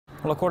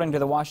Well, according to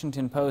the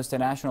Washington Post, a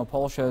national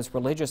poll shows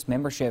religious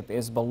membership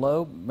is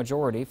below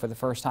majority for the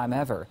first time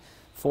ever.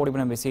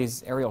 41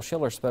 NBC's Ariel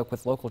Schiller spoke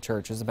with local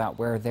churches about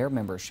where their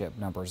membership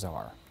numbers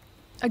are.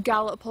 A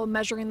Gallup poll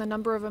measuring the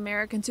number of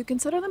Americans who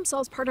consider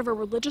themselves part of a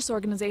religious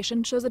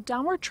organization shows a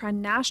downward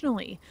trend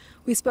nationally.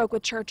 We spoke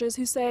with churches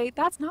who say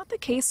that's not the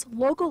case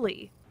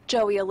locally.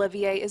 Joey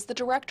Olivier is the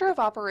director of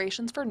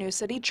operations for New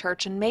City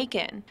Church in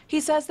Macon. He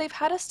says they've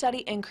had a steady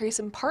increase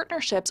in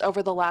partnerships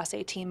over the last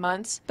 18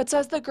 months, but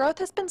says the growth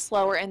has been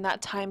slower in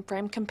that time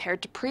frame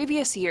compared to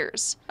previous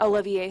years.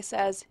 Olivier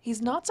says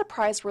he's not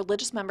surprised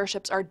religious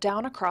memberships are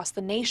down across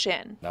the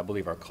nation. I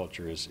believe our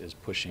culture is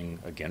pushing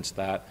against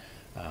that.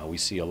 We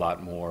see a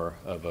lot more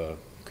of a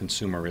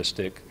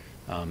consumeristic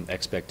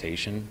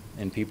expectation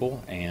in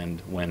people,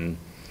 and when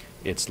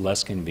it's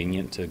less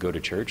convenient to go to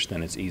church,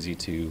 then it's easy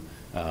to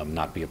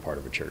not be a part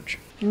of a church.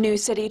 New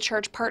City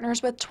Church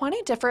partners with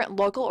 20 different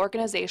local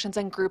organizations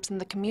and groups in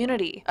the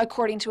community.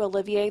 According to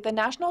Olivier, the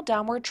national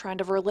downward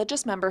trend of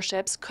religious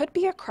memberships could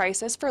be a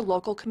crisis for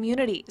local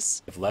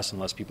communities. If less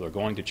and less people are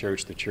going to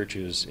church, the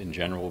churches in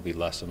general will be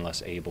less and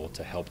less able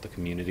to help the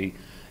community.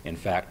 In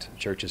fact,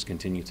 churches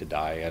continue to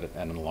die at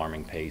an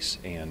alarming pace,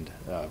 and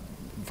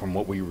from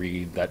what we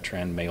read, that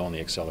trend may only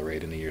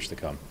accelerate in the years to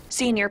come.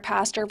 Senior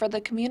pastor for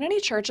the Community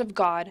Church of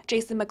God,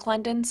 Jason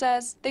McClendon,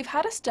 says they've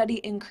had a steady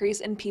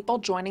increase in people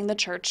joining the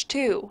church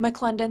too.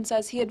 McClendon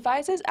says he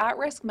advises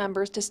at-risk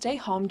members to stay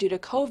home due to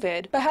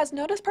COVID, but has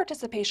noticed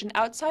participation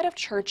outside of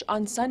church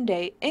on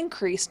Sunday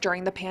increase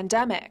during the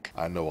pandemic.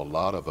 I know a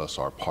lot of us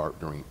are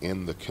partnering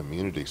in the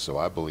community, so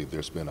I believe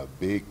there's been a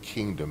big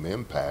kingdom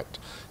impact,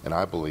 and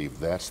I believe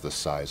that's the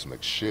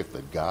seismic shift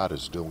that God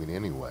is doing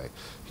anyway.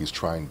 He's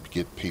trying to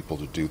get people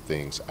to do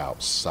things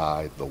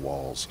outside the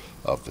walls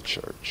of the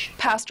church.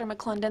 Pastor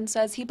McClendon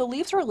says he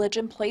believes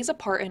religion plays a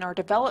part in our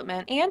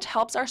development and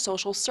helps our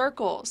social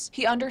circles.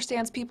 He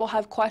understands people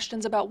have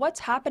questions about what's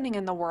happening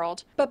in the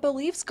world, but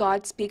believes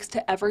God speaks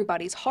to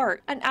everybody's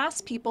heart and asks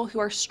people who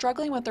are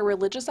struggling with their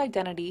religious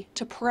identity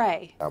to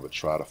pray. I would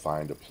try to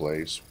find a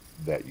place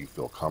that you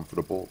feel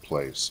comfortable, a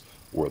place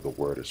where the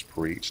word is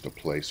preached, a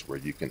place where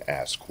you can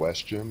ask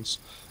questions,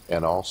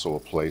 and also a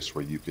place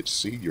where you could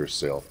see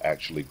yourself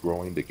actually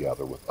growing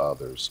together with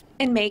others.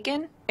 In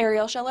Macon,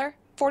 Ariel Schiller,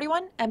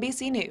 41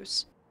 NBC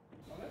News.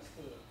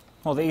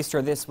 Well, the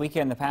Easter this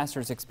weekend, the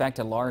pastors expect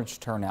a large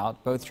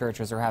turnout. Both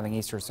churches are having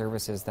Easter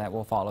services that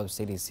will follow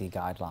CDC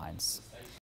guidelines.